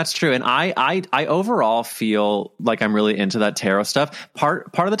true, and I overall feel like I'm really into that tarot stuff. Part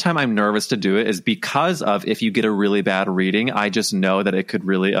of the time I'm nervous to do it is because of if you get a really bad reading, I just know that it could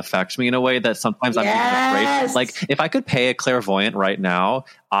really affect me in a way that sometimes I'm even afraid. Like if I could pay a clairvoyant right now,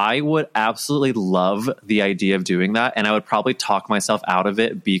 I would absolutely love the idea of doing that, and I would probably talk myself out of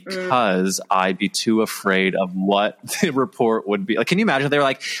it because I'd be too afraid of what the report would be. Like, can you imagine if they were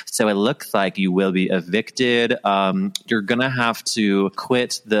like, so it looks like you will be evicted. You're going to have to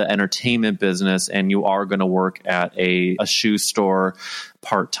quit the entertainment business and you are going to work at a shoe store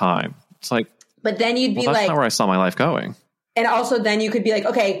part-time. It's like, but then you'd be that's like, not where I saw my life going. And also then you could be like,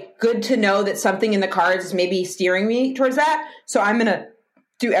 okay, good to know that something in the cards is maybe steering me towards that. So I'm going to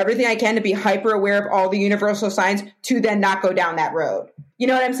do everything I can to be hyper aware of all the universal signs to then not go down that road. You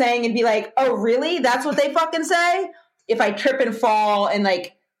know what I'm saying? And be like, oh, really? That's what they fucking say? If I trip and fall and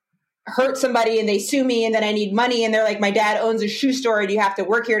like hurt somebody and they sue me and then I need money and they're like, my dad owns a shoe store and you have to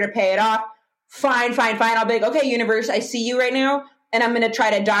work here to pay it off. Fine. I'll be like, okay, universe, I see you right now. And I'm going to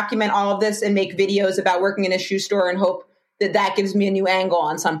try to document all of this and make videos about working in a shoe store and hope that gives me a new angle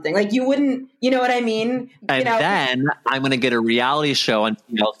on something. Like you wouldn't, you know what I mean? And then I'm going to get a reality show on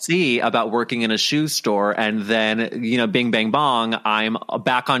TLC about working in a shoe store. And then, bing, bang, bong, I'm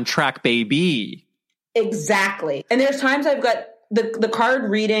back on track, baby. Exactly. And there's times I've got the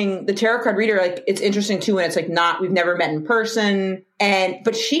card reading, the tarot card reader, like it's interesting too when it's like we've never met in person.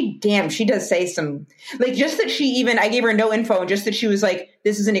 But she does say some, like just that I gave her no info and just that she was like,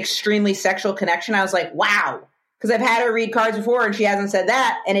 this is an extremely sexual connection. I was like, wow. because I've had her read cards before and she hasn't said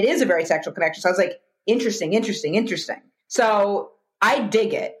that. And it is a very sexual connection. So I was like, interesting. So I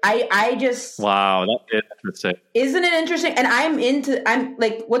dig it. I just. Wow. That is interesting. Isn't it interesting? And I'm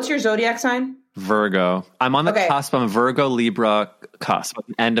like, what's your zodiac sign? Virgo. I'm on the cusp. I'm Virgo, Libra cusp.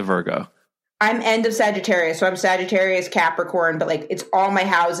 End of Virgo. I'm end of Sagittarius. So I'm Sagittarius, Capricorn, but like it's all my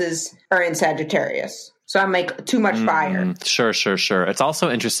houses are in Sagittarius. So I'm like too much fire. Sure. It's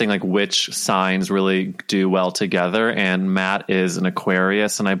also interesting, like which signs really do well together. And Matt is an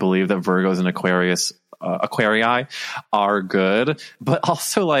Aquarius, and I believe that Virgo is an Aquarius. Aquarii are good, but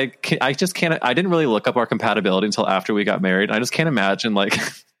also like I didn't really look up our compatibility until after we got married. I just can't imagine like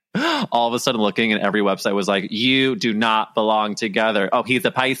all of a sudden looking and every website was like, you do not belong together. Oh, he's a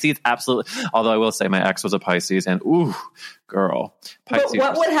Pisces? Absolutely. Although I will say my ex was a Pisces, and ooh, girl. Pisces,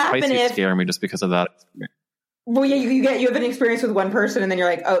 what would happen if scare me just because of that experience. Well, yeah, you have an experience with one person and then you're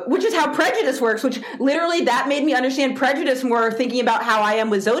like, oh, which is how prejudice works, which literally that made me understand prejudice more thinking about how I am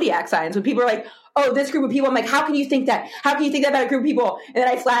with zodiac signs. When people are like, oh, this group of people, I'm like, how can you think that? How can you think that about a group of people? And then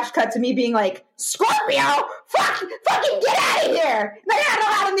I flash cut to me being like, Scorpio, fucking get out of here. They're not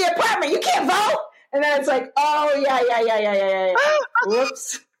allowed in the apartment. You can't vote. And then it's like, oh, yeah.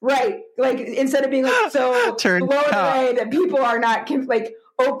 Whoops. Right. Like, instead of being like so blown away that people are not like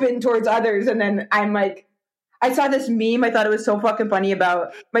open towards others. And then I'm like, I saw this meme. I thought it was so fucking funny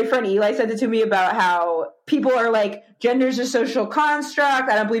about my friend Eli sent it to me about how people are like, gender's a social construct.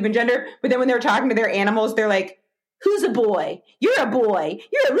 I don't believe in gender. But then when they're talking to their animals, they're like, who's a boy? You're a boy.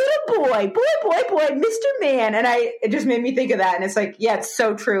 You're a little boy. Boy, Mr. Man. And it just made me think of that. And it's like, yeah, it's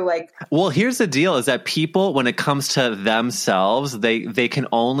so true. Like, well, here's the deal is that people, when it comes to themselves, they can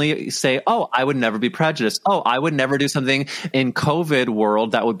only say, oh, I would never be prejudiced. Oh, I would never do something in COVID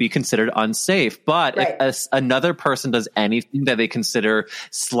world that would be considered unsafe. But if another person does anything that they consider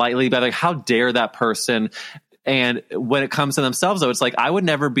slightly better, like, how dare that person? And when it comes to themselves, though, it's like, I would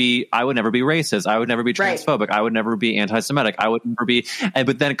never be racist. I would never be transphobic. I would never be anti-Semitic. I would never be,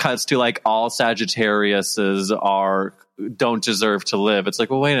 but then it cuts to like all Sagittariuses don't deserve to live. It's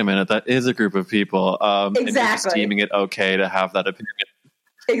like, well, wait a minute. That is a group of people. Exactly. And you're just deeming it okay to have that opinion.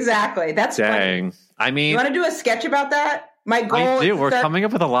 Exactly. That's dang. Funny. I mean, you want to do a sketch about that? My goal. I do. We're coming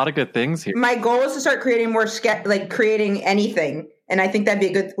up with a lot of good things here. My goal is to start creating more creating anything. And I think that'd be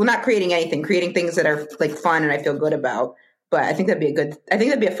a good, well, not creating anything, creating things that are like fun and I feel good about. But I think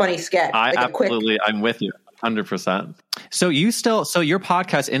that'd be a funny sketch. I'm with you 100%. So your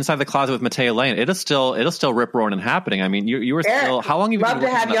podcast Inside the Closet with Mateo Lane, it'll still rip roaring and happening. I mean, you were still, how long have you been love to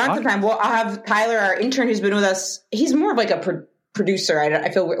have you on sometime. Well, I'll have Tyler, our intern who's been with us. He's more of like a producer.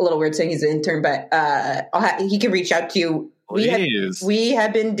 I feel a little weird saying he's an intern, but he can reach out to you. We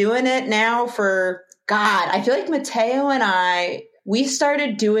have been doing it now for, God, I feel like Mateo and we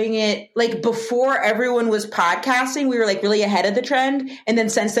started doing it like before everyone was podcasting. We were like really ahead of the trend. And then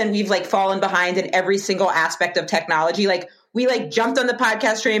since then we've like fallen behind in every single aspect of technology. Like we like jumped on the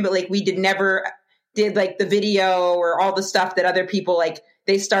podcast train, but like we never did like the video or all the stuff that other people like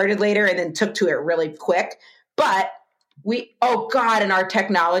they started later and then took to it really quick. But in our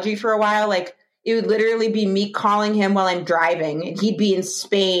technology for a while, like it would literally be me calling him while I'm driving and he'd be in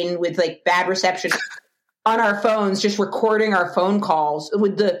Spain with like bad reception on our phones, just recording our phone calls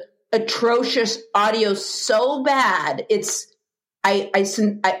with the atrocious audio so bad. It's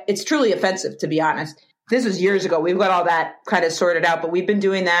truly offensive, to be honest. This was years ago. We've got all that kind of sorted out, but we've been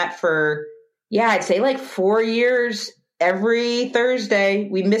doing that for, I'd say like 4 years. Every Thursday.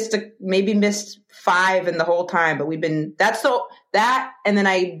 We missed 5 in the whole time, but we've been, that, and then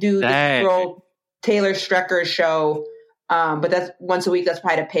I do the girl Taylor Strecker show. But that's once a week. That's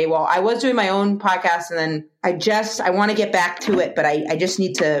behind a paywall. I was doing my own podcast and then I want to get back to it, but I just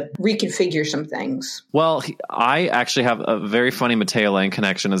need to reconfigure some things. Well, I actually have a very funny Mateo Lane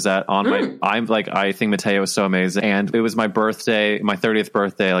connection is that I think Mateo is so amazing. And it was my birthday, my 30th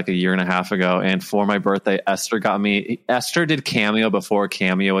birthday, like a year and a half ago. And for my birthday, Esther did Cameo before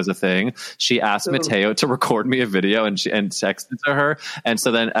Cameo was a thing. She asked Mateo to record me a video and texted to her. And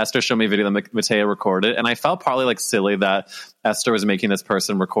so then Esther showed me a video that Mateo recorded. And I felt probably like silly that Esther was making this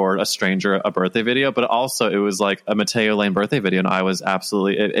person record a stranger a birthday video, but also it was like a Mateo Lane birthday video, and I was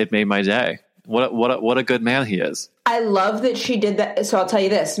absolutely it made my day. What a good man he is. I love that she did that. So I'll tell you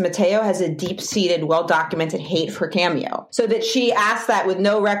this: Mateo has a deep-seated, well-documented hate for Cameo. So that she asked that with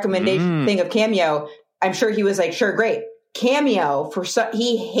no recommendation thing of Cameo, I'm sure he was like, "Sure, great." Cameo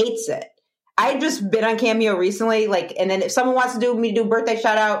he hates it. I've just been on Cameo recently, like, and then if someone wants to do birthday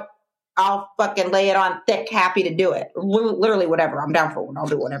shout out, I'll fucking lay it on thick, happy to do it. Literally whatever. I'm down for it. I'll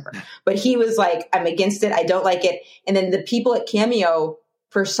do whatever. But he was like, I'm against it. I don't like it. And then the people at Cameo,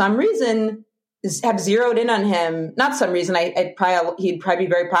 for some reason, have zeroed in on him. Not some reason. He'd probably be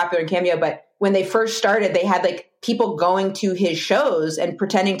very popular in Cameo, but when they first started, they had like people going to his shows and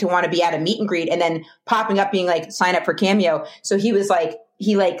pretending to want to be at a meet and greet and then popping up being like, sign up for Cameo. So he was like,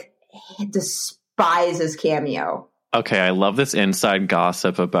 he despises Cameo. Okay, I love this inside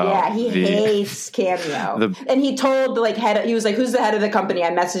gossip about. Yeah, he hates Cameo. And he told the he was like, who's the head of the company?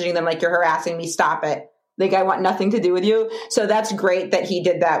 I'm messaging them like, you're harassing me. Stop it. Like, I want nothing to do with you. So that's great that he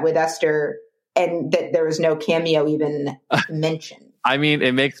did that with Esther and that there was no Cameo even mentioned. I mean,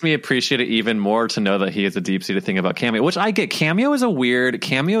 it makes me appreciate it even more to know that he has a deep-seated thing about Cameo, which I get. Cameo is a weird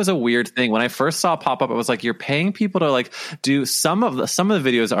thing. When I first saw it pop up, I was like, you're paying people to like do some of the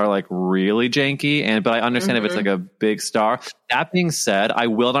videos are like really janky, but I understand if it's like a big star. That being said, I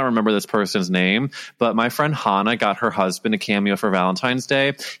will not remember this person's name, but my friend Hannah got her husband a Cameo for Valentine's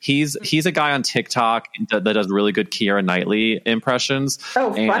Day. He's a guy on TikTok that does really good Keira Knightley impressions.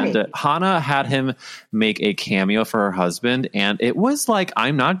 Oh, funny. And Hannah had him make a Cameo for her husband, and it was like,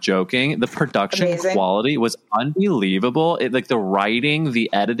 I'm not joking, the production quality was unbelievable. Like the writing, the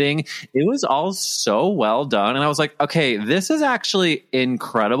editing, it was all so well done. And I was like, okay, this is actually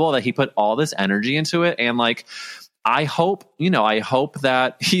incredible that he put all this energy into it. And like, I hope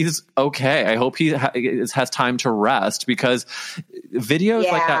that he's okay. I hope he has time to rest, because videos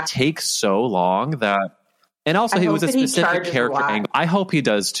like that take so long that. And also, he was a specific character angle. I hope he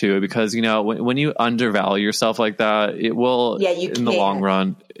does too, because when you undervalue yourself like that, it will. Yeah, in the long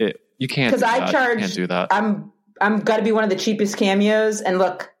run, you can't. Because I charge. You can't do that. I'm got to be one of the cheapest Cameos, and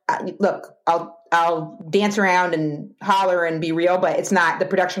look, I'll dance around and holler and be real, but it's not. The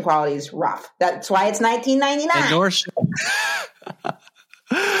production quality is rough. That's why it's $19.99.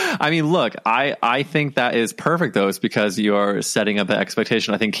 I mean, look, I think that is perfect, though. It's because you're setting up the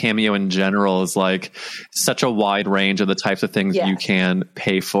expectation. I think Cameo in general is like such a wide range of the types of things you can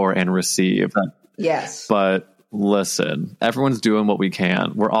pay for and receive. Yes. But listen, everyone's doing what we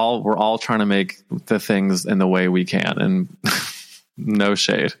can. We're all trying to make the things in the way we can, and no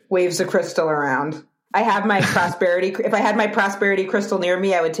shade. Waves of crystal around. I have my prosperity. If I had my prosperity crystal near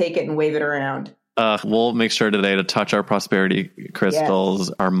me, I would take it and wave it around. We'll make sure today to touch our prosperity crystals,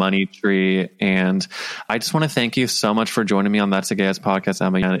 our money tree. And I just want to thank you so much for joining me on That's a Gay Ass Podcast,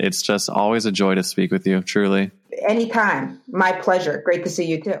 Emma. And it's just always a joy to speak with you, truly. Anytime. My pleasure. Great to see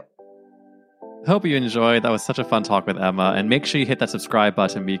you too. Hope you enjoyed. That was such a fun talk with Emma. And make sure you hit that subscribe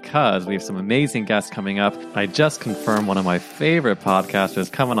button, because we have some amazing guests coming up. I just confirmed one of my favorite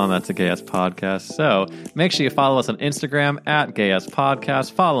podcasters coming on That's a Gay Ass Podcast. So make sure you follow us on Instagram at Gay Ass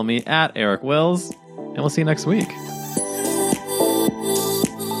Podcast. Follow me at Eric Wills. And we'll see you next week.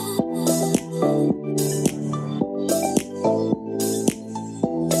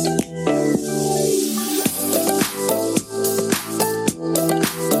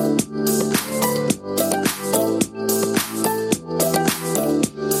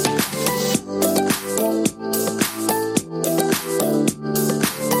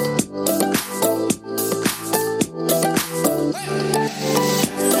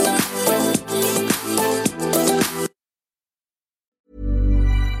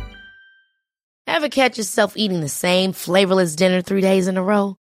 Ever catch yourself eating the same flavorless dinner 3 days in a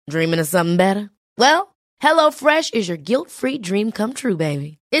row? Dreaming of something better? Well, HelloFresh is your guilt-free dream come true,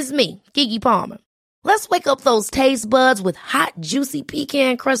 baby. It's me, Keke Palmer. Let's wake up those taste buds with hot, juicy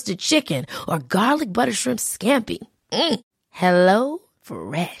pecan-crusted chicken or garlic butter shrimp scampi. Hello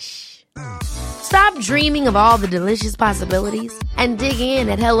Fresh. Stop dreaming of all the delicious possibilities and dig in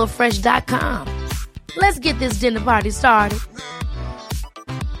at HelloFresh.com. Let's get this dinner party started.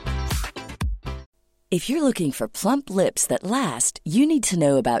 If you're looking for plump lips that last, you need to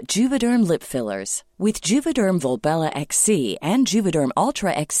know about Juvederm lip fillers. With Juvederm Volbella XC and Juvederm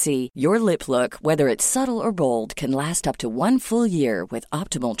Ultra XC, your lip look, whether it's subtle or bold, can last up to 1 full year with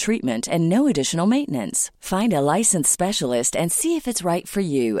optimal treatment and no additional maintenance. Find a licensed specialist and see if it's right for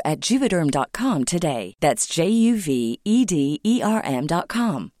you at Juvederm.com today. That's JUVEDERM.com.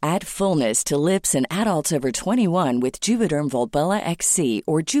 Add fullness to lips in adults over 21 with Juvederm Volbella XC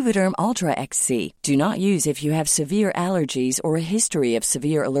or Juvederm Ultra XC. Do not use if you have severe allergies or a history of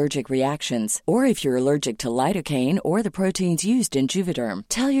severe allergic reactions, or if you're allergic to lidocaine or the proteins used in Juvederm.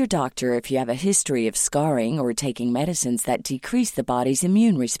 Tell your doctor if you have a history of scarring or taking medicines that decrease the body's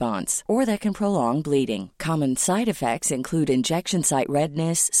immune response or that can prolong bleeding. Common side effects include injection site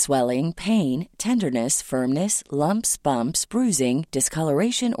redness, swelling, pain, tenderness, firmness, lumps, bumps, bruising,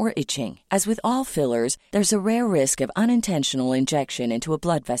 discoloration, or itching. As with all fillers, there's a rare risk of unintentional injection into a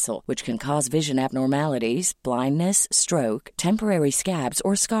blood vessel, which can cause vision abnormalities, blindness, stroke, temporary scabs,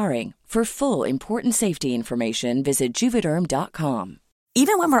 or scarring. For full, important safety information, visit Juvederm.com.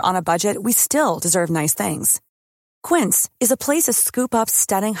 Even when we're on a budget, we still deserve nice things. Quince is a place to scoop up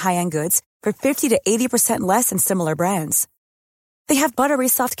stunning high-end goods for 50 to 80% less than similar brands. They have buttery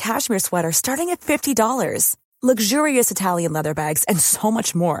soft cashmere sweaters starting at $50, luxurious Italian leather bags, and so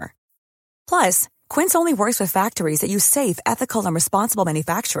much more. Plus, Quince only works with factories that use safe, ethical, and responsible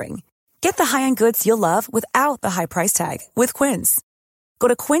manufacturing. Get the high-end goods you'll love without the high price tag with Quince. Go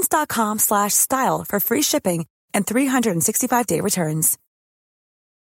to quince.com/style for free shipping and 365-day returns.